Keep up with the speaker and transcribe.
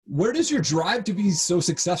Where does your drive to be so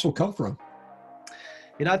successful come from?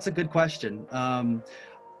 It's a good question.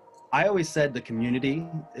 I always said the community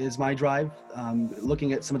is my drive.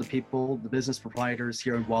 Looking at some of the people, the business proprietors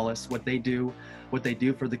here in Wallace, what they do for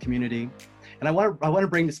the community. And I want to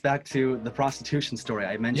bring this back to the prostitution story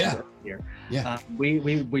I mentioned earlier. Yeah.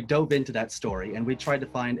 We dove into that story and we tried to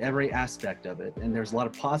find every aspect of it. And there's a lot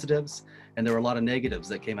of positives and there were a lot of negatives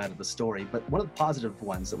that came out of the story. But one of the positive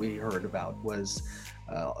ones that we heard about was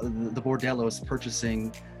the bordellos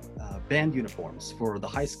purchasing band uniforms for the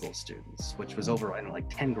high school students, which was over, like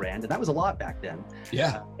 10 grand. And that was a lot back then.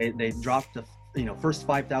 Yeah. They dropped the first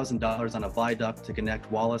 $5,000 on a viaduct to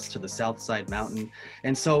connect Wallace to the South Side Mountain.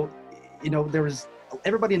 And so, there was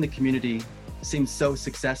everybody in the community seemed so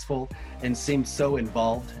successful and seemed so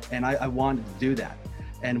involved. And I wanted to do that.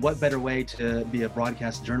 And what better way to be a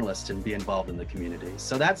broadcast journalist and be involved in the community?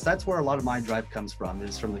 So that's where a lot of my drive comes from,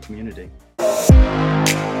 is from the community.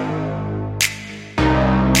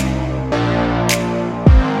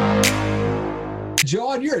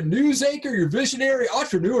 John, you're a news anchor, you're a visionary,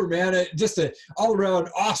 entrepreneur, man. Just an all-around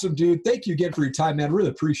awesome dude. Thank you again for your time, man. Really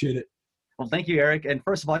appreciate it. Well, thank you, Eric. And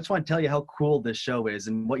first of all, I just want to tell you how cool this show is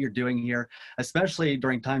and what you're doing here, especially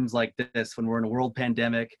during times like this when we're in a world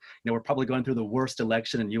pandemic. We're probably going through the worst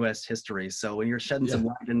election in U.S. history. So when you're shedding some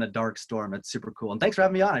light in the dark storm, it's super cool. And thanks for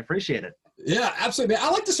having me on. I appreciate it. Yeah, absolutely, man. I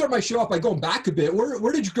like to start my show off by going back a bit.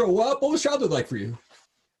 Where did you grow up? What was childhood like for you?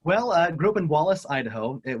 Well, I grew up in Wallace,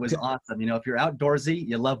 Idaho. It was awesome. If you're outdoorsy,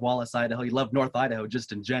 you love Wallace, Idaho. You love North Idaho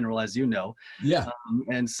just in general, as you know. Yeah.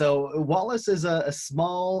 And so Wallace is a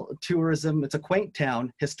small tourism, it's a quaint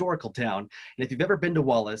town, historical town. And if you've ever been to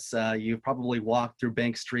Wallace, you've probably walked through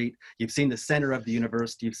Bank Street. You've seen the center of the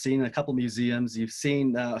university. You've seen a couple museums. You've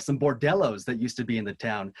seen some bordellos that used to be in the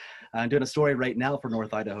town. I'm doing a story right now for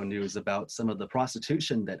North Idaho News about some of the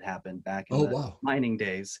prostitution that happened back in the mining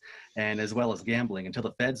days, and as well as gambling until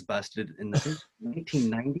the Feds busted in the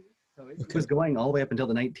 1990s. So it was going all the way up until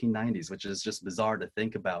the 1990s, which is just bizarre to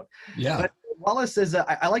think about. Yeah. But Wallace is,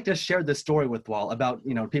 I like to share this story with about,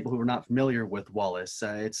 people who are not familiar with Wallace.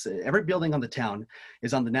 It's every building on the town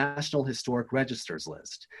is on the National Historic Registers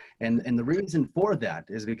list. And the reason for that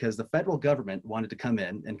is because the federal government wanted to come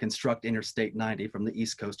in and construct Interstate 90 from the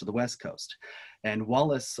East Coast to the West Coast. And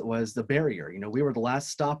Wallace was the barrier. We were the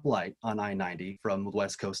last stoplight on I-90 from the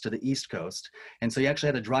West Coast to the East Coast. And so you actually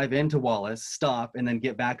had to drive into Wallace, stop, and then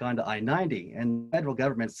get back onto I-90. And the federal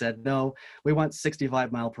government said, no, we want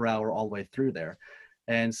 65 mile per hour all the way through there.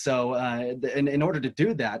 And so in order to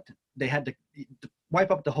do that, they had to wipe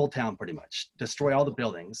up the whole town pretty much, destroy all the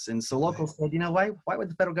buildings. And so locals said, why would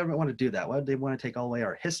the federal government want to do that? Why would they want to take all away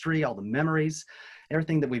our history, all the memories,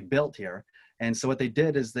 everything that we've built here? And so what they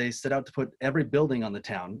did is they set out to put every building on the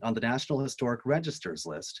town on the National Historic Registers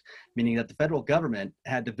list, meaning that the federal government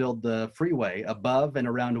had to build the freeway above and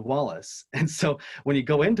around Wallace. And so when you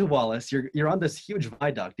go into Wallace, you're on this huge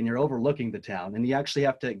viaduct and you're overlooking the town, and you actually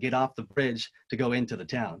have to get off the bridge to go into the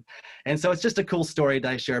town. And so it's just a cool story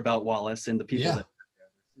that I share about Wallace and the people that live there.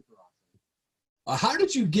 They're super awesome. How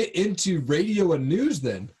did you get into radio and news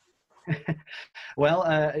then? Well,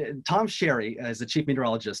 Tom Sherry is the chief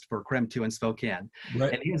meteorologist for KREM 2 in Spokane,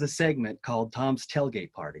 and he has a segment called Tom's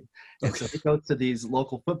Tailgate Party. And so he goes to these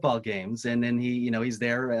local football games, and then he's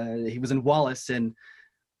there. He was in Wallace in,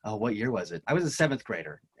 what year was it? I was a seventh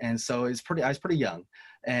grader, and so I was pretty young,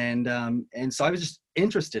 and so I was just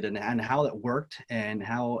interested in how it worked and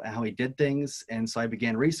how he did things, and so I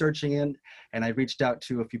began researching it, and I reached out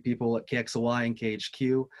to a few people at KXOY and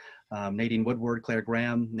KHQ. Nadine Woodward, Claire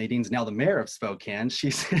Graham. Nadine's now the mayor of Spokane.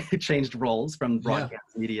 She's changed roles from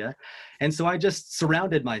broadcast media. And so I just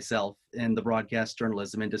surrounded myself in the broadcast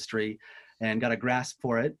journalism industry and got a grasp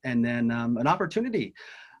for it. And then an opportunity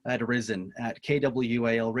had arisen at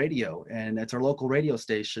KWAL Radio, and it's our local radio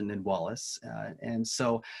station in Wallace. And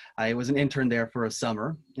so I was an intern there for a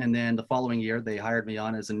summer, and then the following year they hired me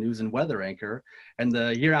on as a news and weather anchor, and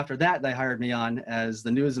the year after that they hired me on as the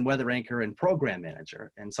news and weather anchor and program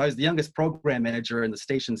manager. And so I was the youngest program manager in the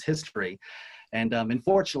station's history. And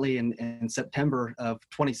unfortunately in September of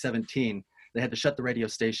 2017 they had to shut the radio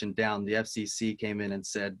station down. The FCC came in and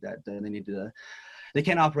said that they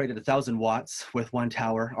can't operate at 1,000 watts with one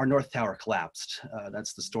tower. Our north tower collapsed.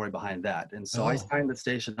 That's the story behind that. And so I signed the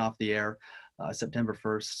station off the air September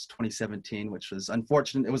 1st, 2017, which was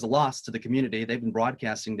unfortunate. It was a loss to the community. They've been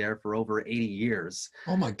broadcasting there for over 80 years.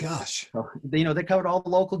 Oh my gosh. So, they covered all the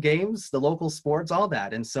local games, the local sports, all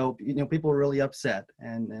that. And so, people were really upset,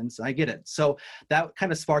 and so I get it. So that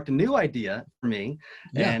kind of sparked a new idea for me,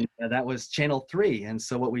 and that was Channel 3. And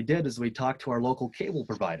so what we did is we talked to our local cable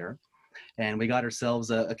provider, And we got ourselves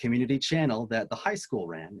a community channel that the high school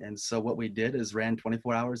ran. And so what we did is ran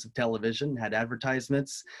 24 hours of television, had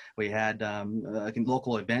advertisements. We had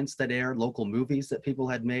local events that aired, local movies that people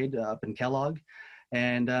had made up in Kellogg.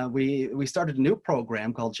 And we started a new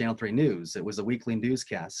program called Channel 3 News. It was a weekly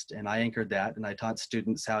newscast, and I anchored that, and I taught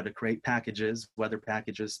students how to create packages, weather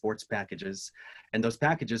packages, sports packages, and those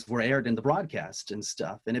packages were aired in the broadcast and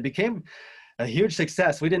stuff. And it became a huge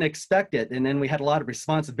success. We didn't expect it, and then we had a lot of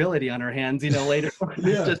responsibility on our hands, later,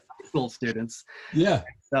 Yeah. just high school students. Yeah.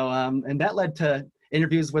 So, and that led to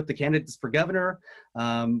interviews with the candidates for governor.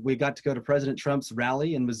 We got to go to President Trump's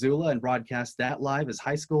rally in Missoula and broadcast that live as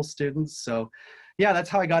high school students. So yeah, that's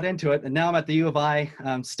how I got into it. And now I'm at the U of I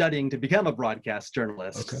studying to become a broadcast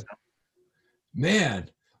journalist. Okay. So. Man,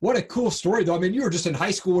 what a cool story, though. I mean, you were just in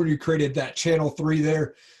high school when you created that Channel 3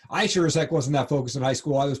 there. I sure as heck wasn't that focused in high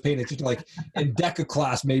school. I was paying attention to in DECA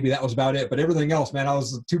class, maybe that was about it. But everything else, man, I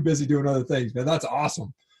was too busy doing other things, man. That's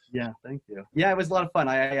awesome. Yeah, thank you. Yeah, it was a lot of fun.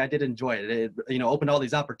 I did enjoy it. It opened all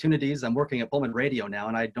these opportunities. I'm working at Pullman Radio now,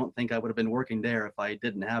 and I don't think I would have been working there if I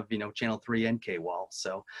didn't have, Channel 3 and K-Wall.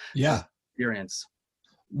 So yeah, experience.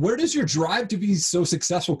 Where does your drive to be so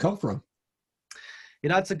successful come from?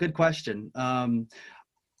 That's a good question.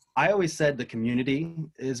 I always said the community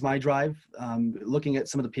is my drive. Looking at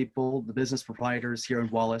some of the people, the business proprietors here in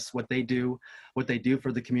Wallace, what they do for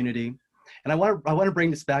the community. And I want to bring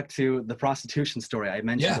this back to the prostitution story I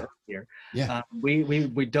mentioned earlier. Yeah.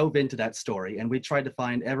 We dove into that story and we tried to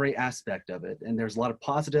find every aspect of it. And there's a lot of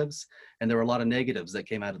positives and there were a lot of negatives that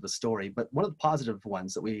came out of the story. But one of the positive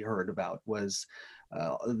ones that we heard about was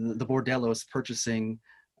the bordellos purchasing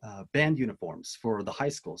band uniforms for the high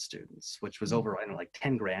school students, which was over, like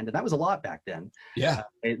 10 grand. And that was a lot back then. Yeah.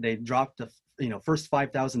 They dropped the first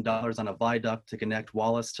 $5,000 on a viaduct to connect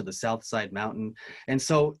Wallace to the South Side Mountain. And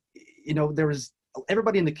so, there was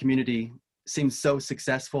everybody in the community seemed so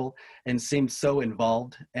successful and seemed so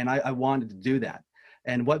involved. And I wanted to do that.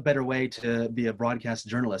 And what better way to be a broadcast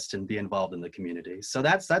journalist and be involved in the community? So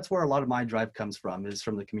that's where a lot of my drive comes from, is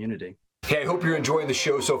from the community. Hey, I hope you're enjoying the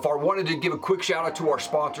show so far. Wanted to give a quick shout out to our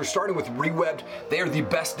sponsors, starting with Webb. They are the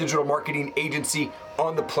best digital marketing agency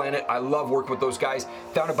on the planet. I love working with those guys.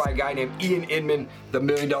 Founded by a guy named Ian Inman, the $1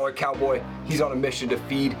 Million Cowboy. He's on a mission to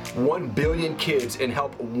feed 1 billion kids and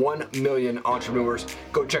help 1 million entrepreneurs.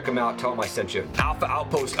 Go check them out. Tell them I sent you. Alpha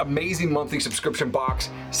Outpost, amazing monthly subscription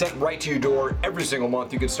box sent right to your door every single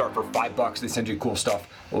month. You can start for $5. They send you cool stuff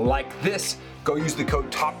like this. Go use the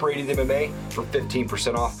code TOPRATEDMMA for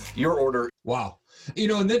 15% off your order. Wow.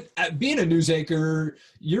 And then being a news anchor,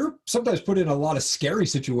 you're sometimes put in a lot of scary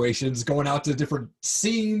situations, going out to different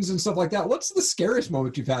scenes and stuff like that. What's the scariest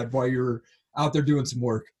moment you've had while you're out there doing some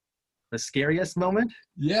work? The scariest moment?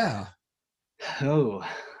 Yeah. Oh,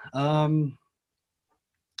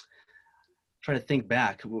 try to think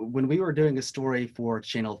back. When we were doing a story for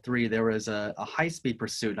Channel 3, there was a high-speed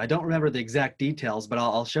pursuit. I don't remember the exact details, but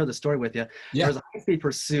I'll share the story with you. Yeah. There was a high-speed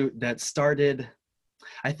pursuit that started,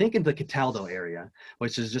 I think, in the Cataldo area,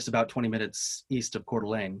 which is just about 20 minutes east of Coeur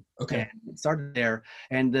d'Alene. Okay. And it started there,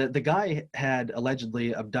 and the guy had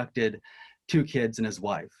allegedly abducted 2 kids and his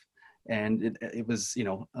wife, and it was,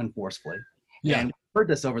 unforcefully. Yeah. And heard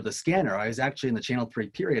this over the scanner. I was actually in the Channel 3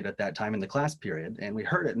 period at that time, in the class period, and we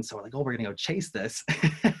heard it, and so we're like, oh, we're gonna go chase this.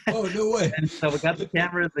 Oh, no way. And so we got the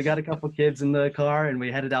cameras, we got a couple kids in the car, and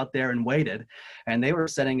we headed out there and waited. And they were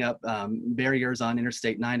setting up barriers on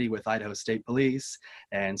Interstate 90 with Idaho State Police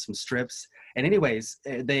and some strips. And anyways,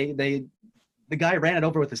 the guy ran it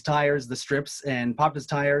over with his tires, the strips, and popped his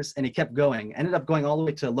tires, and he kept going. Ended up going all the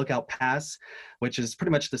way to Lookout Pass, which is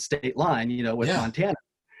pretty much the state line, with Montana,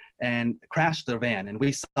 and crashed the van. And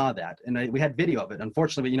we saw that, and we had video of it.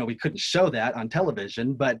 Unfortunately, we couldn't show that on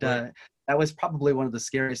television, but that was probably one of the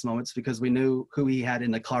scariest moments because we knew who he had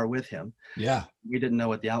in the car with him. Yeah. We didn't know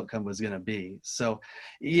what the outcome was going to be. So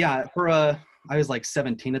yeah, I was like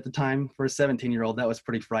 17 at the time. For a 17-year-old, that was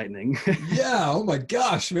pretty frightening. Yeah. Oh my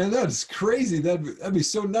gosh, man. That is crazy. That'd be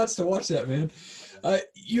so nuts to watch that, man.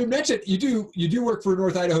 You mentioned you do work for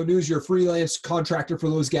North Idaho News. You're a freelance contractor for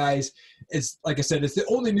those guys. It's like I said, it's the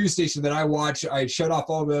only news station that I watch. I shut off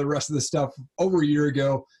all the rest of the stuff over a year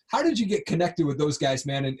ago. How did you get connected with those guys,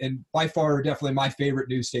 man? And by far, definitely my favorite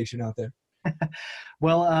news station out there.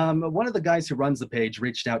 Well, one of the guys who runs the page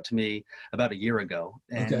reached out to me about a year ago.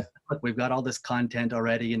 And look, we've got all this content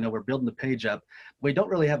already. We're building the page up. We don't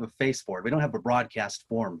really have a face for it. We don't have a broadcast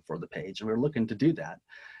form for the page, and we're looking to do that.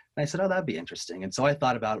 And I said, oh, that'd be interesting. And so I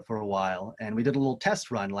thought about it for a while, and we did a little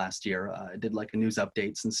test run last year. I did like a news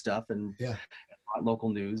updates and stuff, and local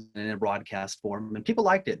news in a broadcast form, and people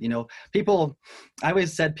liked it. You know, I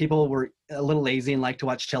always said people were a little lazy and like to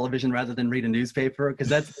watch television rather than read a newspaper, because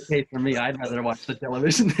that's the case for me. I'd rather watch the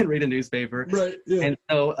television than read a newspaper. Right. Yeah. And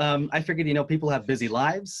so I figured, you know, people have busy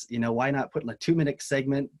lives. You know, why not put in a 2-minute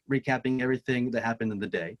segment recapping everything that happened in the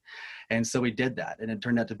day? And so we did that, and it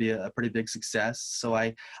turned out to be a pretty big success. So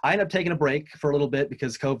I ended up taking a break for a little bit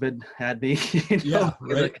because COVID had me, you know,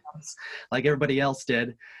 Yeah, right. like everybody else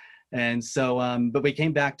did. And so, but we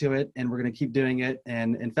came back to it, and we're going to keep doing it.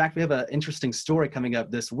 And in fact, we have an interesting story coming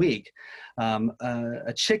up this week.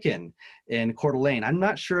 A chicken in Coeur d'Alene. I'm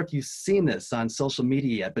not sure if you've seen this on social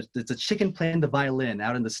media yet, but it's a chicken playing the violin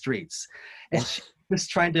out in the streets. And she's just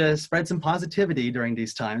trying to spread some positivity during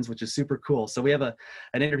these times, which is super cool. So we have an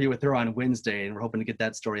interview with her on Wednesday, and we're hoping to get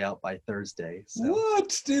that story out by Thursday. So.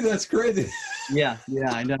 What? Dude, that's crazy. Yeah,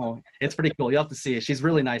 I know. It's pretty cool. You'll have to see it. She's a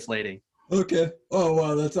really nice lady. Okay. Oh,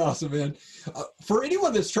 wow. That's awesome, man. For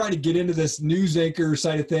anyone that's trying to get into this news anchor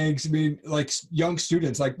side of things, I mean, like young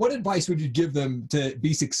students, like what advice would you give them to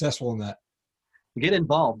be successful in that? Get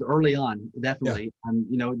involved early on, definitely. Yeah.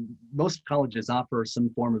 You know, most colleges offer some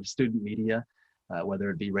form of student media, whether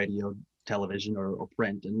it be radio, television, or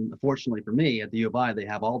print. And fortunately for me, at the U of I, they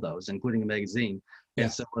have all those, including a magazine. Yeah.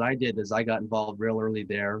 And so what I did is I got involved real early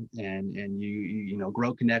there, and you know,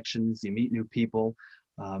 grow connections, you meet new people.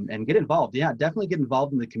 And get involved. Yeah, definitely get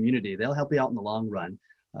involved in the community. They'll help you out in the long run.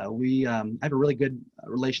 We have a really good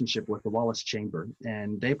relationship with the Wallace Chamber,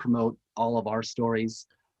 and they promote all of our stories.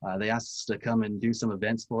 They ask us to come and do some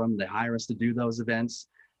events for them. They hire us to do those events.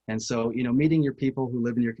 And so, you know, meeting your people who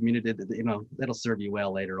live in your community, you know, that'll serve you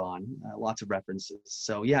well later on. Lots of references.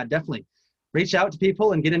 So yeah, definitely reach out to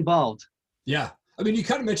people and get involved. Yeah. I mean, you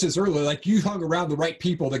kind of mentioned this earlier, like you hung around the right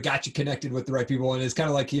people that got you connected with the right people. And it's kind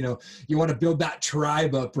of like, you know, you want to build that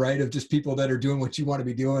tribe up, right? Of just people that are doing what you want to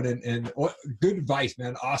be doing. And good advice,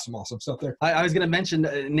 man. Awesome stuff there. I was going to mention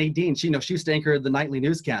Nadine. She used to anchor the nightly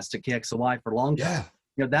newscast at KXOY for a long time. Yeah.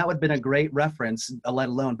 You know, that would have been a great reference, let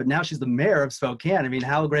alone, but now she's the mayor of Spokane. I mean,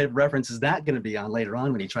 how great of a reference is that going to be on later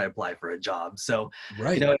on when you try to apply for a job? So,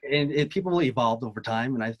 right. You know, and people will evolve over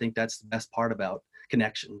time. And I think that's the best part about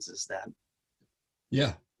connections is that.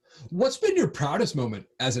 Yeah. What's been your proudest moment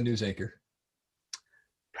as a news anchor?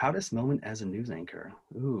 Proudest moment as a news anchor?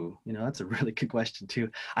 Ooh, you know, that's a really good question too.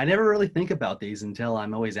 I never really think about these until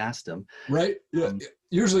I'm always asked them. Right. Yeah.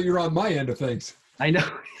 Usually you're on my end of things. I know.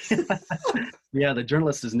 Yeah. The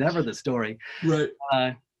journalist is never the story. Right.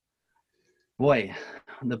 Boy,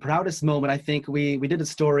 the proudest moment, I think we did a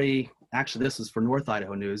story. Actually, this was for North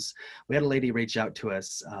Idaho News. We had a lady reach out to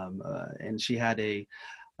us and she had a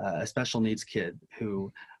special needs kid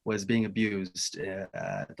who was being abused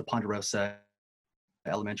at the Ponderosa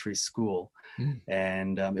Elementary School.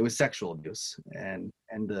 And it was sexual abuse, and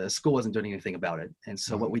the school wasn't doing anything about it. And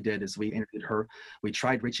so what we did is we interviewed her. We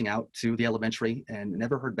tried reaching out to the elementary and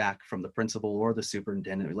never heard back from the principal or the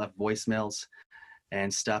superintendent. We left voicemails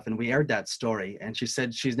and stuff, and we aired that story, and she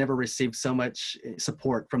said she's never received so much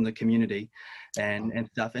support from the community and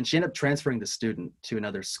stuff, and she ended up transferring the student to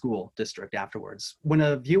another school district afterwards. When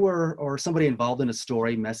a viewer or somebody involved in a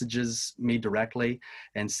story messages me directly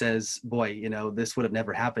and says, boy, you know, this would have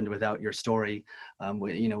never happened without your story,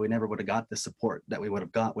 we never would have got the support that we would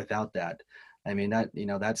have got without that. I mean, that, you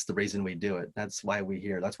know, that's the reason we do it. That's why we're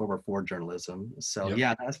here. That's why we're for journalism. So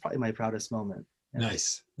yeah, that's probably my proudest moment.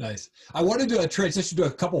 Nice. I wanted to transition to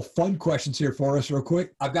a couple fun questions here for us real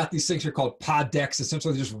quick. I've got these things here called pod decks,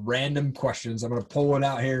 essentially just random questions. I'm going to pull one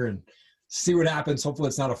out here and see what happens. Hopefully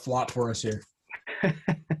it's not a flop for us here.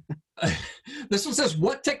 This one says,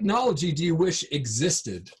 what technology do you wish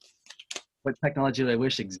existed? What technology do I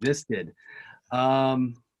wish existed?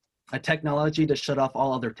 A technology to shut off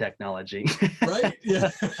all other technology. Right? Yeah.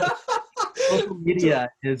 Social media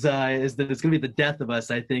is going to be the death of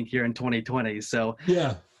us, I think, here in 2020. So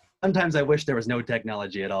yeah, sometimes I wish there was no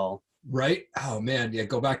technology at all. Right? Oh man, yeah.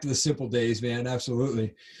 Go back to the simple days, man.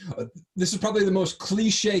 Absolutely. This is probably the most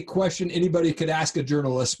cliche question anybody could ask a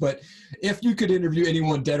journalist, but if you could interview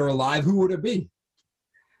anyone dead or alive, who would it be?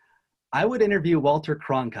 I would interview Walter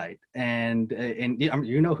Cronkite, and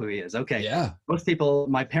you know who he is. Okay. Yeah. Most people,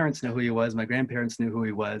 my parents know who he was. My grandparents knew who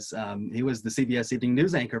he was. He was the CBS Evening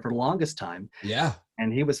News anchor for the longest time. Yeah.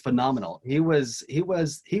 And he was phenomenal. He was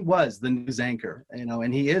the news anchor, you know,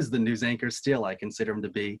 and he is the news anchor still. I consider him to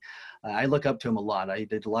be. I look up to him a lot. I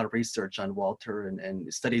did a lot of research on Walter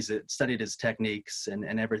and studied his techniques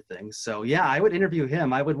and everything. So yeah, I would interview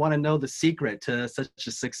him. I would want to know the secret to such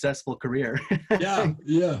a successful career.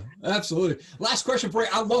 Yeah, absolutely. Last question for you.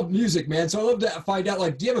 I love music, man. So I love to find out,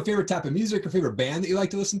 like, do you have a favorite type of music or favorite band that you like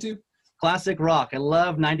to listen to? Classic rock. I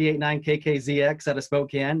love 98.9 KKZX out of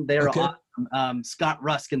Spokane. They're awesome. Scott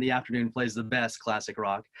Rusk in the afternoon plays the best classic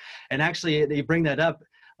rock. And actually, you bring that up,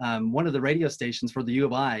 one of the radio stations for the U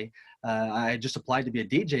of I just applied to be a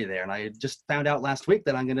DJ there, and I just found out last week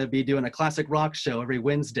that I'm going to be doing a classic rock show every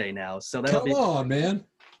Wednesday now. So that'll Come on, man.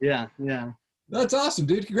 Yeah. That's awesome,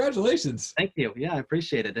 dude. Congratulations. Thank you. Yeah, I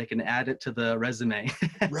appreciate it. I can add it to the resume.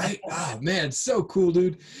 Right. Oh, man. So cool,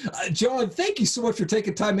 dude. John, thank you so much for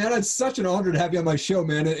taking time, man. It's such an honor to have you on my show,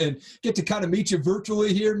 man, and get to kind of meet you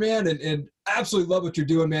virtually here, man, and absolutely love what you're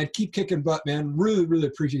doing, man. Keep kicking butt, man. Really, really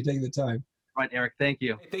appreciate taking the time. Right, Eric. Thank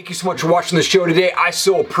you. Thank you so much for watching the show today. I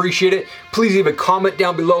so appreciate it. Please leave a comment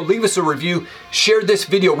down below. Leave us a review. Share this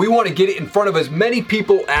video. We want to get it in front of as many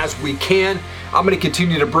people as we can. I'm going to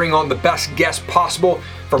continue to bring on the best guests possible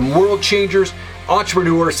from world changers,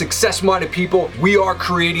 entrepreneurs, success-minded people. We are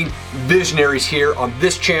creating visionaries here on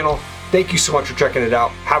this channel. Thank you so much for checking it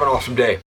out. Have an awesome day.